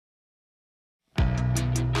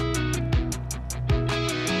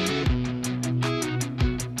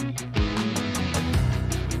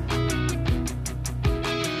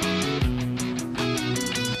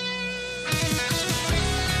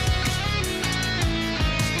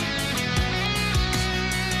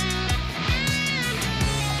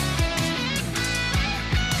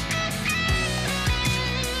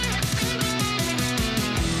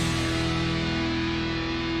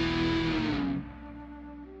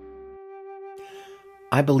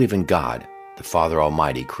I believe in God, the Father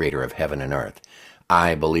Almighty, creator of heaven and earth.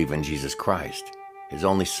 I believe in Jesus Christ, his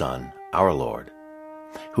only Son, our Lord,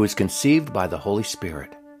 who was conceived by the Holy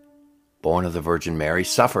Spirit, born of the Virgin Mary,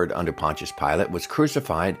 suffered under Pontius Pilate, was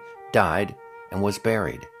crucified, died, and was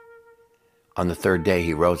buried. On the third day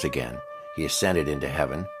he rose again. He ascended into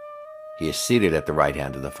heaven. He is seated at the right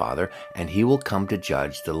hand of the Father, and he will come to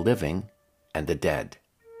judge the living and the dead.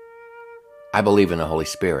 I believe in the Holy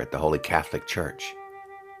Spirit, the Holy Catholic Church,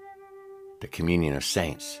 the communion of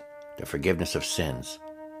saints, the forgiveness of sins,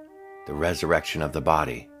 the resurrection of the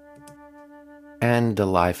body, and the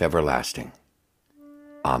life everlasting.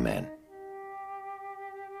 Amen.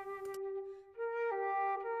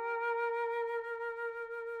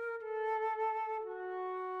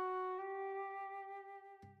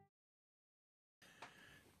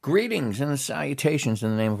 Greetings and salutations in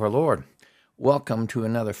the name of our Lord. Welcome to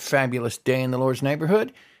another fabulous day in the Lord's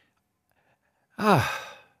neighborhood.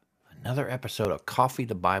 Another episode of Coffee,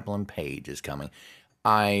 the Bible, and Page is coming.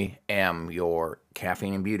 I am your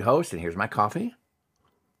caffeine-imbued host, and here's my coffee.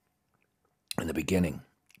 In the beginning,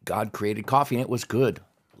 God created coffee, and it was good.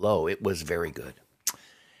 Lo, it was very good.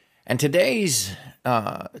 And today's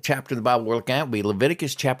chapter of the Bible we're looking at will be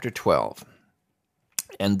Leviticus chapter 12.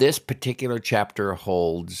 And this particular chapter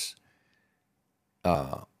holds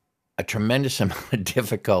a tremendous amount of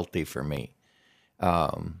difficulty for me.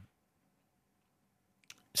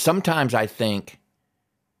 Sometimes I think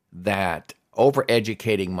that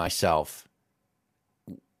overeducating myself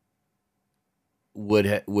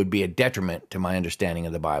would be a detriment to my understanding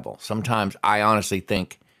of the Bible. Sometimes I honestly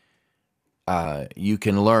think you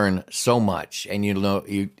can learn so much, and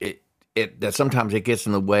that sometimes it gets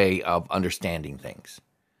in the way of understanding things.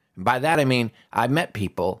 And by that I mean I've met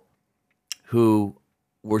people who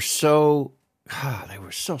were they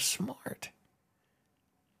were so smart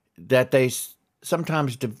that they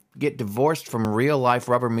sometimes get divorced from real life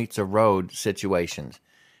rubber meets a road situations.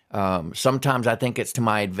 Sometimes I think it's to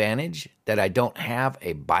my advantage that I don't have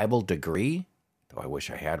a Bible degree, though I wish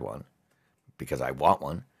I had one because I want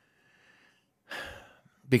one.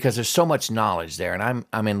 Because there's so much knowledge there, and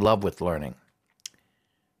I'm in love with learning.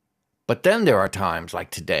 But then there are times like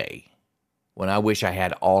today when I wish I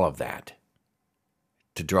had all of that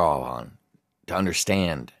to draw on, to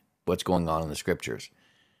understand what's going on in the Scriptures.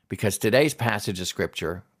 Because today's passage of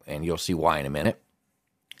Scripture, and you'll see why in a minute,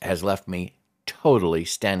 has left me totally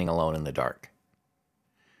standing alone in the dark.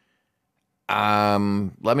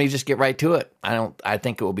 Let me just get right to it. I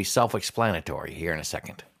think it will be self-explanatory here in a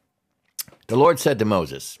second. The Lord said to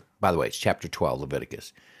Moses, by the way, it's chapter 12,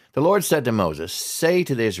 Leviticus. The Lord said to Moses, say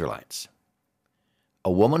to the Israelites,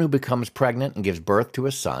 a woman who becomes pregnant and gives birth to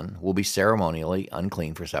a son will be ceremonially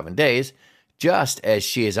unclean for 7 days, just as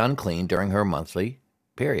she is unclean during her monthly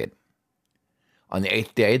period. On the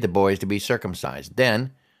 8th day, the boy is to be circumcised.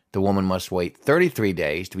 Then the woman must wait 33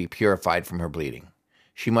 days to be purified from her bleeding.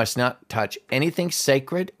 She must not touch anything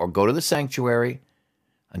sacred or go to the sanctuary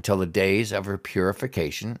until the days of her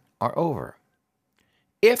purification are over.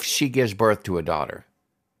 If she gives birth to a daughter,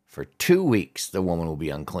 for 2 weeks the woman will be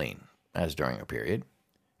unclean, as during her period,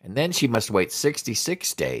 and then she must wait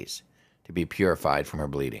 66 days to be purified from her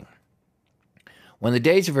bleeding. When the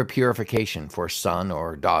days of her purification for son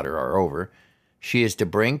or daughter are over, she is to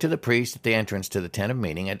bring to the priest at the entrance to the tent of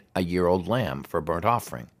meeting a year-old lamb for a burnt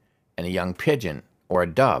offering, and a young pigeon or a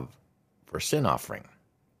dove for a sin offering.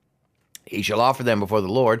 He shall offer them before the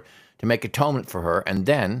Lord to make atonement for her, and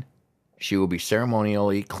then she will be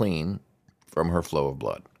ceremonially clean from her flow of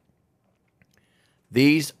blood.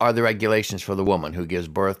 These are the regulations for the woman who gives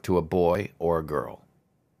birth to a boy or a girl.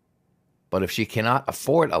 But if she cannot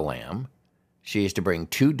afford a lamb, she is to bring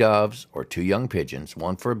 2 doves or 2 young pigeons,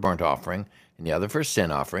 one for a burnt offering and the other for a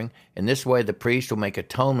sin offering. In this way, the priest will make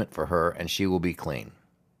atonement for her, and she will be clean.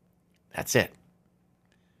 That's it.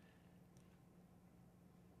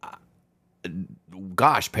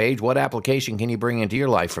 Gosh, Paige, what application can you bring into your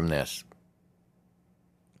life from this?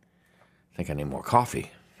 I think I need more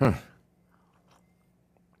coffee.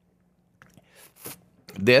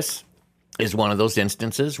 This is one of those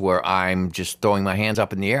instances where I'm just throwing my hands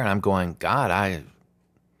up in the air and I'm going, God, I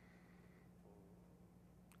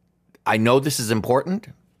know this is important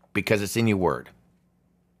because it's in your word.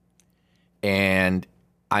 And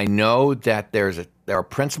I know that there are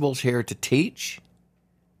principles here to teach,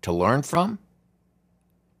 to learn from.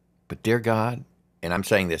 But dear God, and I'm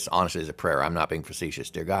saying this honestly as a prayer, I'm not being facetious.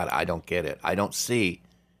 Dear God, I don't get it. I don't see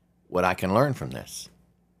what I can learn from this.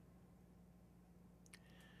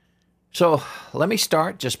 So let me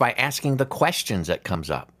start just by asking the questions that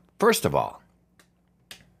comes up. First of all,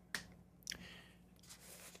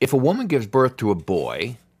 If a woman gives birth to a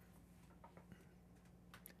boy,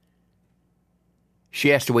 she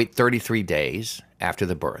has to wait 33 days after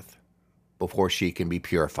the birth before she can be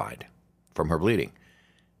purified from her bleeding.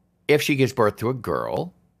 If she gives birth to a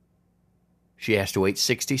girl, she has to wait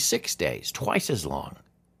 66 days, twice as long.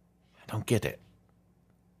 I don't get it.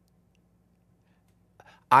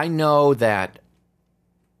 I know that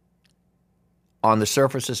on the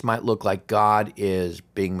surface, this might look like God is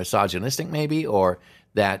being misogynistic, maybe, or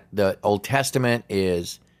that the Old Testament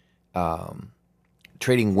is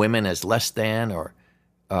treating women as less than, or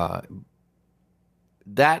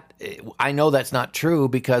that I know that's not true,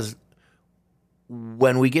 because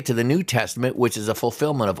when we get to the New Testament, which is a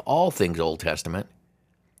fulfillment of all things Old Testament,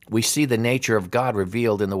 we see the nature of God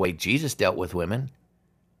revealed in the way Jesus dealt with women,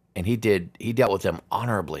 and he dealt with them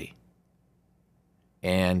honorably,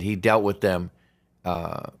 and he dealt with them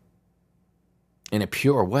in a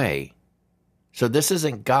pure way. So this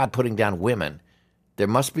isn't God putting down women. There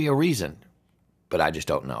must be a reason, but I just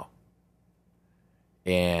don't know.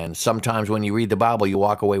 And sometimes when you read the Bible, you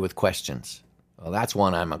walk away with questions. Well, that's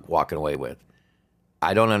one I'm walking away with.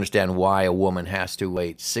 I don't understand why a woman has to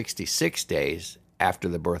wait 66 days after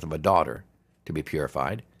the birth of a daughter to be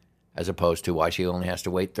purified, as opposed to why she only has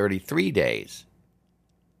to wait 33 days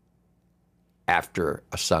after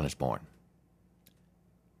a son is born.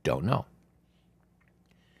 Don't know.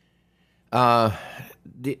 I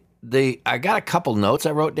got a couple notes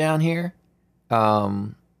I wrote down here.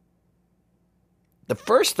 The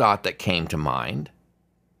first thought that came to mind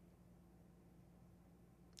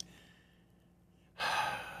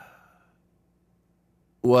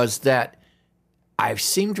was that I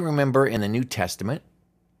seem to remember in the New Testament,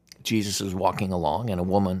 Jesus was walking along, and a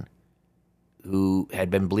woman who had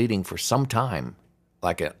been bleeding for some time,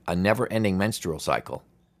 like a never-ending menstrual cycle,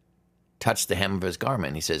 touched the hem of his garment.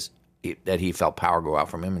 And he says that he felt power go out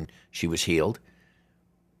from him, and she was healed.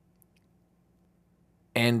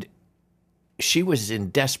 And she was in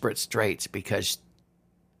desperate straits because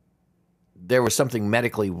there was something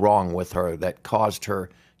medically wrong with her that caused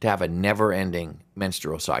her to have a never-ending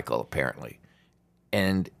menstrual cycle, apparently.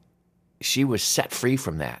 And she was set free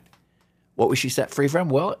from that. What was she set free from?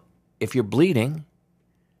 Well, if you're bleeding,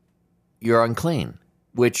 you're unclean,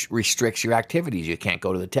 which restricts your activities. You can't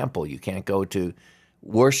go to the temple. You can't go to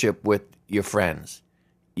worship with your friends.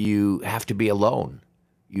 You have to be alone.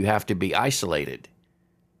 You have to be isolated.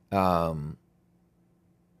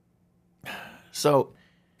 So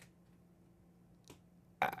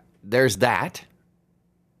there's that.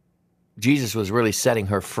 Jesus was really setting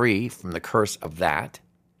her free from the curse of that.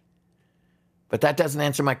 But that doesn't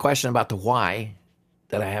answer my question about the why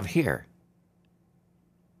that I have here.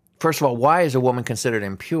 First of all, why is a woman considered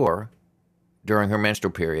impure during her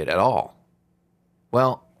menstrual period at all?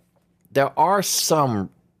 Well, there are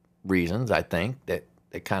some reasons, I think, that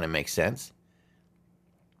kind of make sense.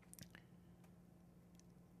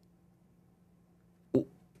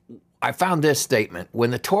 I found this statement.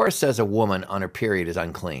 When the Torah says a woman on her period is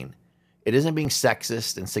unclean, it isn't being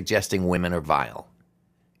sexist and suggesting women are vile.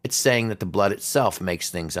 It's saying that the blood itself makes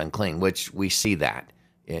things unclean, which we see that.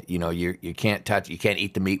 You can't touch, you can't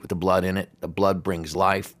eat the meat with the blood in it. The blood brings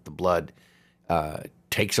life. The blood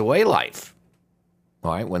takes away life.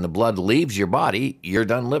 All right, when the blood leaves your body, you're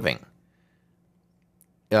done living.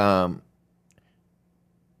 The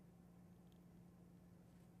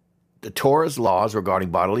Torah's laws regarding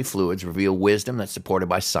bodily fluids reveal wisdom that's supported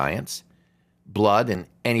by science. Blood and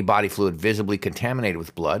any body fluid visibly contaminated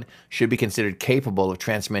with blood should be considered capable of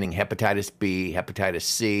transmitting hepatitis B, hepatitis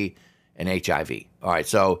C, and HIV. All right,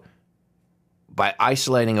 so by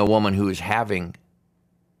isolating a woman who is having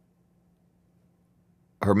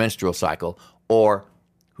her menstrual cycle or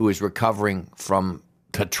who is recovering from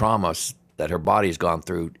the traumas that her body has gone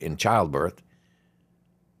through in childbirth,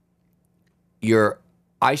 you're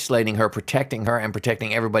isolating her, protecting her, and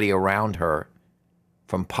protecting everybody around her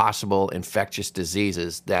from possible infectious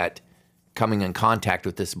diseases that coming in contact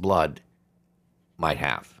with this blood might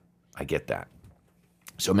have. I get that.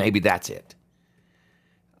 So maybe that's it.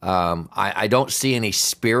 I don't see any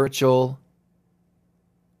spiritual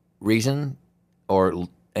reason or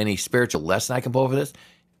any spiritual lesson I can pull over this.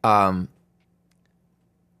 I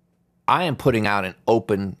am putting out an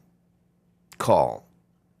open call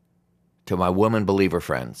to my women believer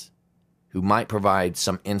friends who might provide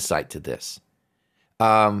some insight to this.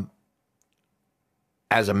 As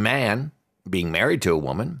a man being married to a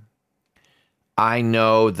woman, I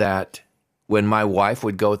know that when my wife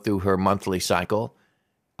would go through her monthly cycle,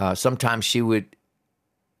 sometimes she would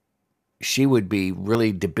be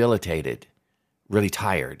really debilitated, really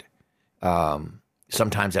tired.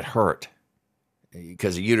 Sometimes it hurt.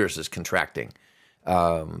 because the uterus is contracting.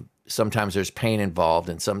 Sometimes there's pain involved,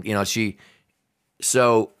 and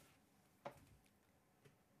so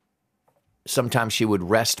sometimes she would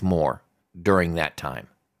rest more during that time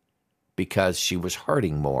because she was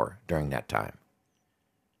hurting more during that time.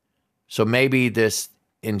 So maybe this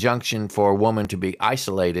injunction for a woman to be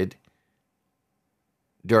isolated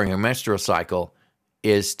during her menstrual cycle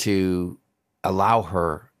is to allow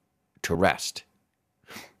her to rest.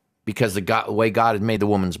 Because the way God had made the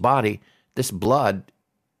woman's body, this blood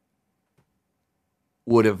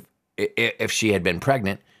would have, if she had been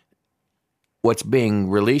pregnant, what's being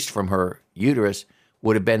released from her uterus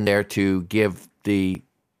would have been there to give the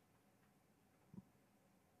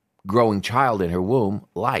growing child in her womb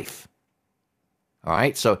life. All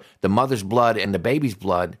right? So the mother's blood and the baby's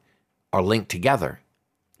blood are linked together.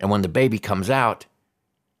 And when the baby comes out,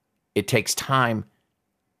 it takes time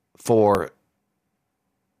for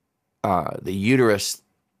the uterus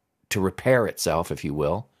to repair itself, if you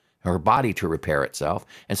will, her body to repair itself.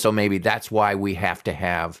 And so maybe that's why we have to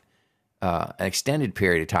have an extended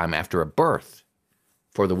period of time after a birth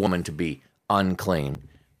for the woman to be unclean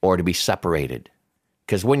or to be separated.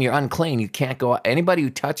 Because when you're unclean, you can't go out. Anybody who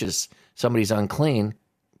touches somebody's unclean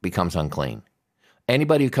becomes unclean.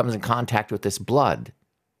 Anybody who comes in contact with this blood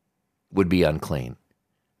would be unclean.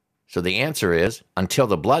 So the answer is, until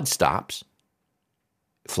the blood stops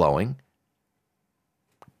flowing,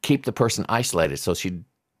 keep the person isolated so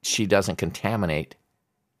she doesn't contaminate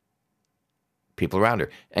people around her.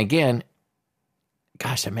 Again,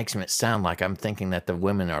 gosh, that makes it sound like I'm thinking that the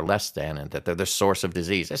women are less than and that they're the source of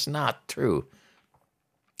disease. That's not true.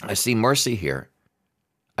 I see mercy here.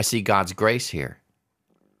 I see God's grace here.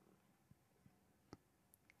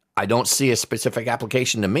 I don't see a specific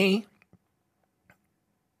application to me,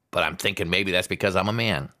 but I'm thinking maybe that's because I'm a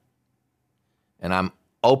man. And I'm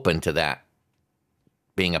open to that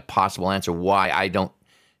being a possible answer why I don't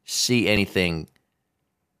see anything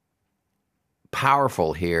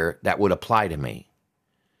powerful here that would apply to me.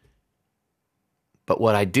 But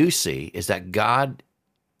what I do see is that God,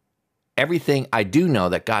 everything I do know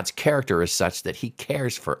that God's character is such that he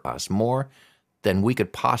cares for us more than we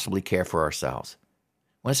could possibly care for ourselves.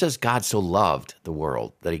 When it says God so loved the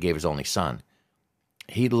world that he gave his only son,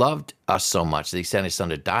 he loved us so much that he sent his son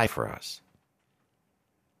to die for us.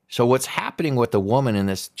 So what's happening with the woman in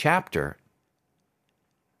this chapter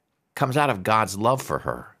comes out of God's love for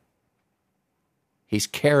her. He's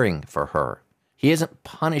caring for her. He isn't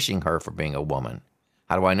punishing her for being a woman.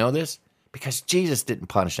 How do I know this? Because Jesus didn't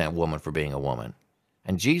punish that woman for being a woman.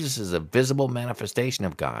 And Jesus is a visible manifestation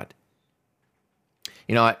of God.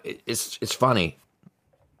 You know, it's funny,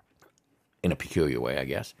 in a peculiar way, I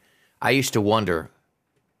guess. I used to wonder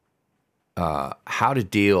how to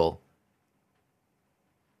deal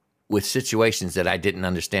with situations that I didn't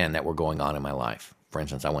understand that were going on in my life. For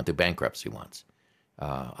instance, I went through bankruptcy once.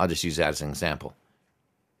 I'll just use that as an example.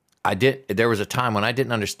 There was a time when I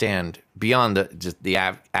didn't understand beyond the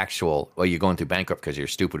actual, well, you're going through bankrupt because you're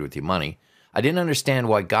stupid with your money. I didn't understand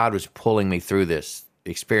why God was pulling me through this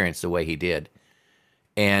experience the way he did.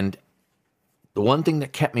 And the one thing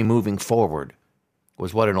that kept me moving forward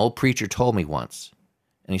was what an old preacher told me once.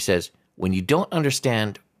 And he says, when you don't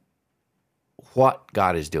understand what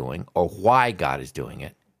God is doing or why God is doing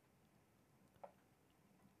it,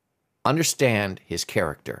 understand his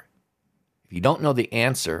character. If you don't know the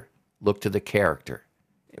answer, look to the character.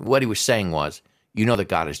 What he was saying was, you know that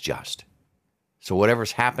God is just. So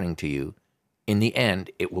whatever's happening to you, in the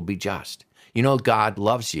end, it will be just. You know God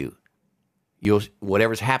loves you.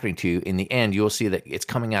 Whatever's happening to you, in the end, you'll see that it's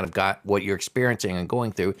coming out of God. What you're experiencing and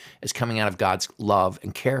going through is coming out of God's love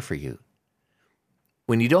and care for you.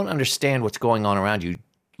 When you don't understand what's going on around you,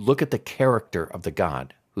 look at the character of the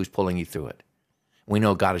God who's pulling you through it. We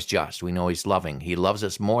know God is just. We know he's loving. He loves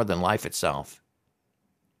us more than life itself.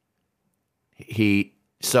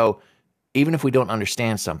 So even if we don't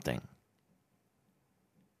understand something,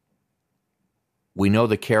 we know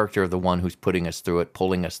the character of the one who's putting us through it,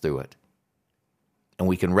 pulling us through it. And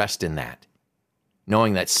we can rest in that,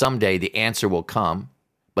 knowing that someday the answer will come.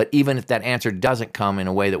 But even if that answer doesn't come in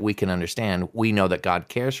a way that we can understand, we know that God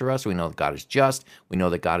cares for us. We know that God is just. We know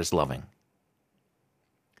that God is loving.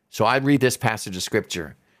 So I read this passage of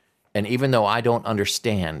Scripture, and even though I don't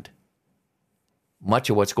understand much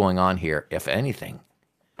of what's going on here, if anything,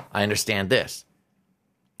 I understand this.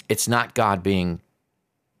 It's not God being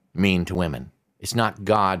mean to women. It's not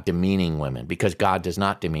God demeaning women, because God does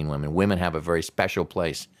not demean women. Women have a very special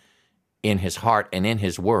place in his heart and in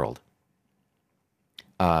his world.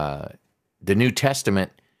 The New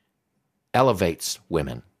Testament elevates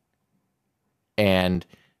women. And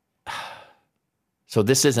So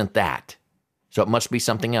this isn't that. So it must be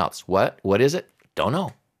something else. What? What is it? Don't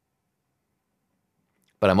know.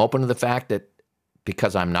 But I'm open to the fact that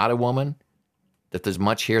because I'm not a woman, that there's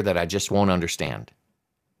much here that I just won't understand.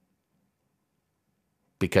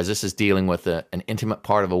 Because this is dealing with an intimate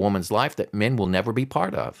part of a woman's life that men will never be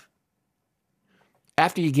part of.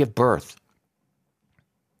 After you give birth,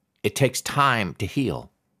 it takes time to heal.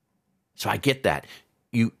 So I get that.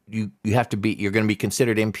 You have to be, you're going to be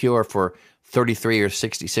considered impure for 33 or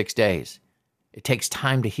 66 days. It takes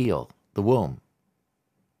time to heal the womb.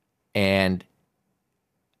 And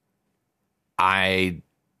I'm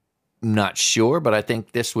not sure, but I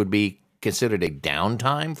think this would be considered a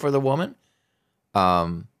downtime for the woman.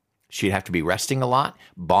 She'd have to be resting a lot,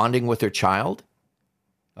 bonding with her child.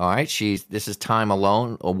 All right, this is time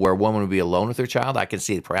alone, where a woman would be alone with her child. I can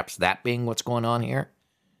see perhaps that being what's going on here.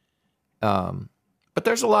 But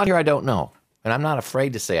there's a lot here I don't know, and I'm not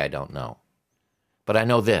afraid to say I don't know. But I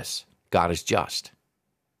know this: God is just.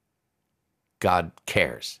 God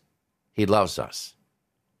cares. He loves us.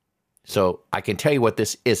 So I can tell you what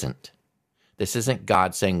this isn't. This isn't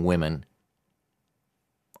God saying women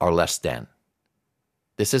are less than.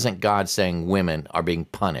 This isn't God saying women are being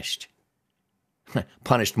punished.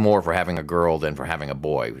 Punished more for having a girl than for having a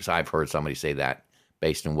boy. Because I've heard somebody say that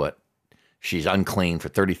based on what she's unclean for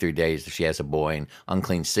 33 days if she has a boy and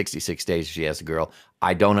unclean 66 days if she has a girl.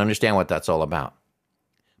 I don't understand what that's all about.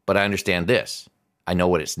 But I understand this. I know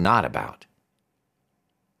what it's not about.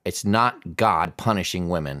 It's not God punishing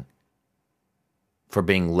women for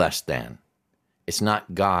being less than. It's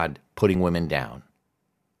not God putting women down.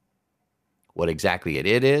 What exactly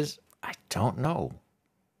it is, I don't know.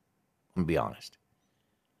 I'm going to be honest.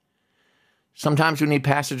 Sometimes we need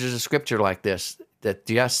passages of scripture like this that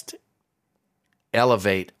just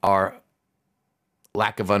elevate our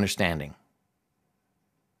lack of understanding.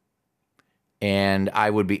 And I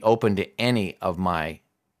would be open to any of my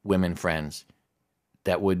women friends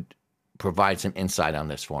that would provide some insight on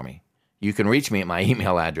this for me. You can reach me at my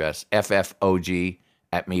email address, ffog@me.com.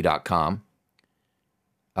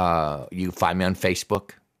 You can find me on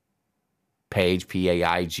Facebook page,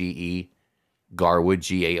 Paige, Garwood,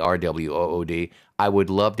 Garwood. I would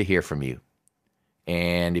love to hear from you.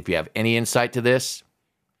 And if you have any insight to this,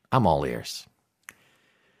 I'm all ears.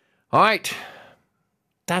 All right.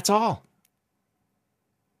 That's all.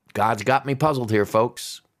 God's got me puzzled here,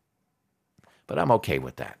 folks. But I'm okay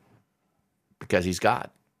with that because he's God.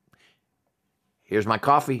 Here's my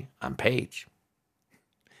coffee. I'm Paige.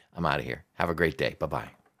 I'm out of here. Have a great day. Bye-bye.